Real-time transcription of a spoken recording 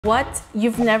What?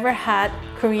 You've never had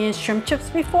Korean shrimp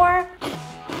chips before?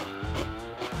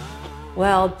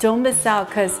 Well, don't miss out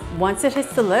because once it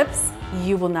hits the lips,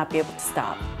 you will not be able to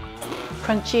stop.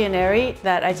 Crunchy and airy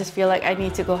that I just feel like I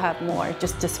need to go have more. It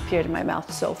just disappeared in my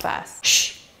mouth so fast.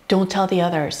 Shh, don't tell the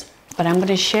others. But I'm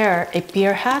gonna share a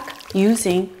beer hack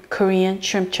using Korean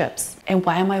shrimp chips. And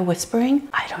why am I whispering?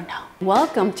 I don't know.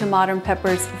 Welcome to Modern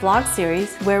Pepper's vlog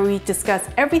series where we discuss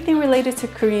everything related to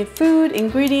Korean food,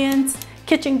 ingredients,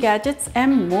 kitchen gadgets,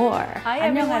 and more. Hi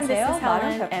everyone, this is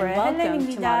Helen and welcome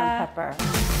to Modern Pepper.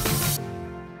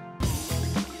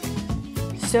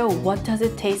 So what does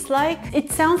it taste like?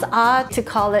 It sounds odd to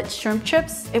call it shrimp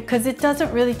chips because it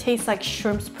doesn't really taste like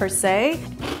shrimps per se.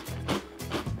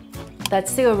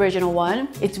 That's the original one.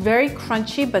 It's very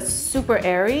crunchy but super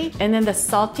airy. And then the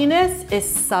saltiness is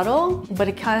subtle, but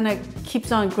it kind of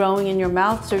keeps on growing in your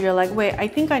mouth. So you're like, wait, I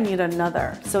think I need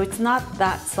another. So it's not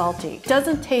that salty. It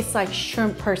doesn't taste like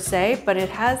shrimp per se, but it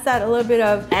has that a little bit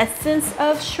of essence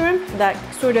of shrimp, that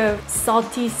sort of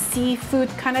salty seafood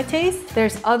kind of taste.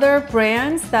 There's other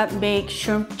brands that make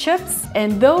shrimp chips,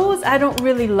 and those I don't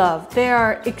really love. They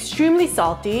are extremely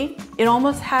salty. It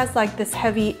almost has like this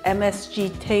heavy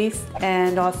MSG taste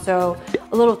and also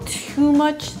a little too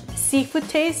much seafood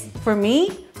taste for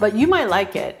me, but you might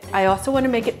like it. I also want to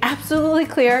make it absolutely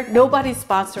clear, nobody's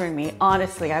sponsoring me,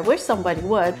 honestly. I wish somebody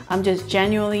would. I'm just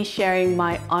genuinely sharing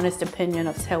my honest opinion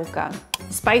of SehWooKkang.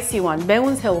 Spicy one,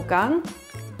 MehWounSehWooKkang.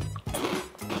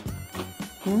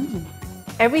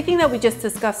 Everything that we just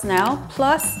discussed now,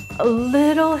 plus a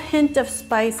little hint of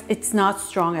spice. It's not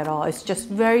strong at all. It's just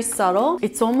very subtle.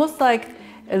 It's almost like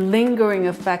a lingering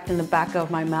effect in the back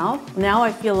of my mouth. Now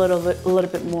I feel a little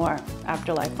bit more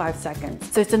after like 5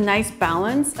 seconds. So it's a nice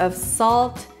balance of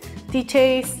salty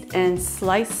taste and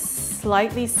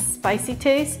slightly spicy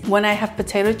taste. When I have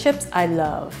potato chips, I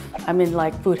love. I'm in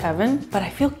like food heaven, but I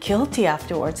feel guilty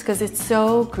afterwards because it's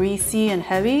so greasy and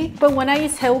heavy. But when I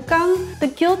eat SehWooKkang, the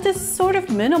guilt is sort of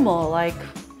minimal. Like,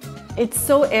 it's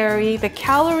so airy. The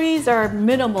calories are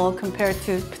minimal compared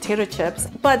to potato chips.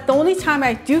 But the only time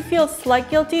I do feel slight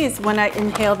guilty is when I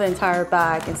inhale the entire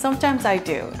bag. And sometimes I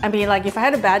do. I mean, like if I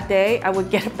had a bad day, I would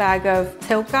get a bag of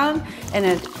SehWooKkang and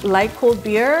a light cold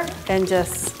beer and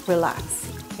just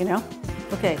relax, you know?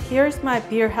 Okay, here's my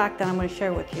beer hack that I'm gonna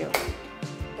share with you.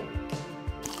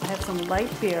 I have some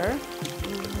light beer.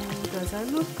 Does that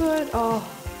look good? Oh.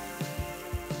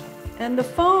 And the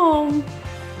foam,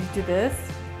 you do this.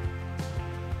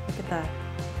 Look at that.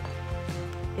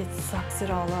 It sucks it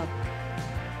all up.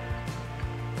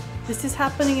 This is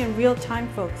happening in real time,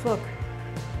 folks. Look.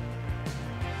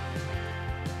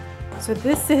 So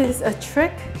this is a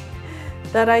trick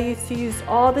that I used to use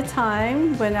all the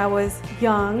time when I was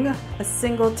young, a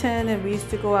singleton, and we used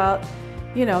to go out,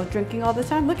 you know, drinking all the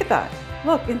time. Look at that.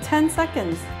 Look, in 10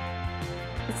 seconds.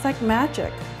 It's like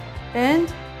magic. And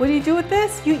what do you do with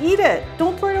this? You eat it.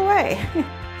 Don't throw it away.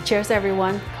 Cheers,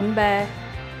 everyone. Come back.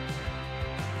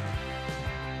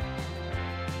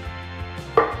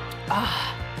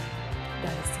 Ah,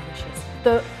 that is delicious.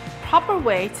 The proper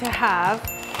way to have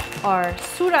our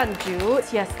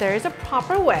술안주, yes, there is a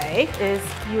proper way, is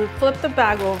you flip the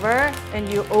bag over and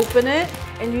you open it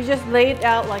and you just lay it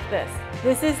out like this.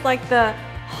 This is like the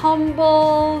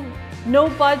humble, no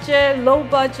budget, low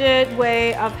budget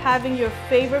way of having your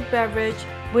favorite beverage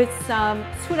with some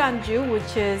술안주,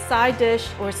 which is side dish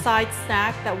or side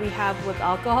snack that we have with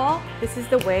alcohol. This is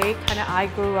the way kind of I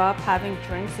grew up having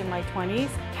drinks in my 20s.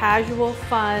 Casual,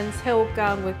 fun,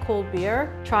 SehWooKkang with cold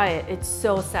beer. Try it, it's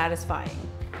so satisfying.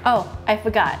 Oh, I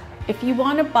forgot. If you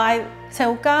want to buy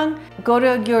SehWooKkang, go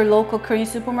to your local Korean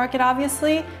supermarket,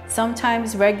 obviously.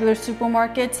 Sometimes regular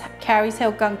supermarkets carry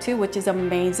SehWooKkang too, which is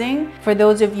amazing. For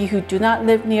those of you who do not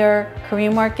live near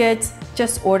Korean markets,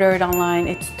 just order it online.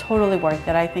 It's totally worth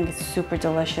it. I think it's super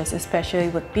delicious, especially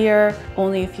with beer,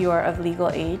 only if you are of legal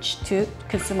age to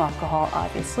consume alcohol,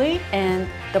 obviously. And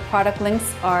the product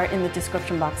links are in the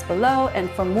description box below. And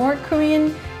for more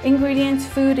Korean ingredients,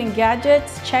 food, and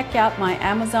gadgets, check out my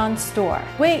Amazon store.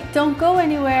 Wait, don't go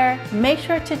anywhere. Make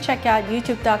sure to check out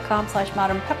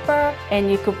youtube.com/modernpepper, and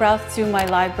you could browse through my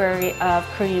library of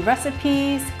Korean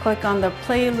recipes. Click on the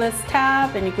playlist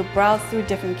tab and you could browse through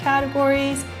different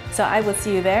categories. So I will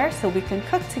see you there so we can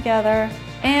cook together.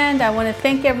 And I want to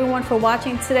thank everyone for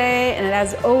watching today. And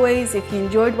as always, if you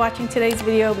enjoyed watching today's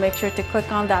video, make sure to click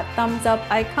on that thumbs up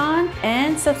icon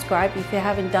and subscribe if you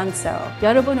haven't done so.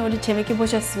 여러분 오늘 재밌게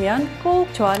보셨으면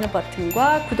꼭 좋아하는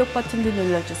버튼과 구독 버튼도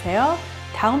눌러주세요.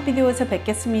 다음 비디오에서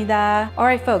뵙겠습니다.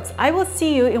 Alright folks, I will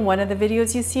see you in one of the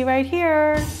videos you see right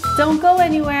here. Don't go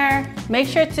anywhere. Make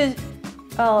sure to,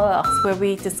 where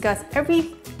we discuss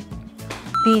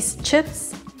these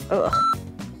chips Ugh.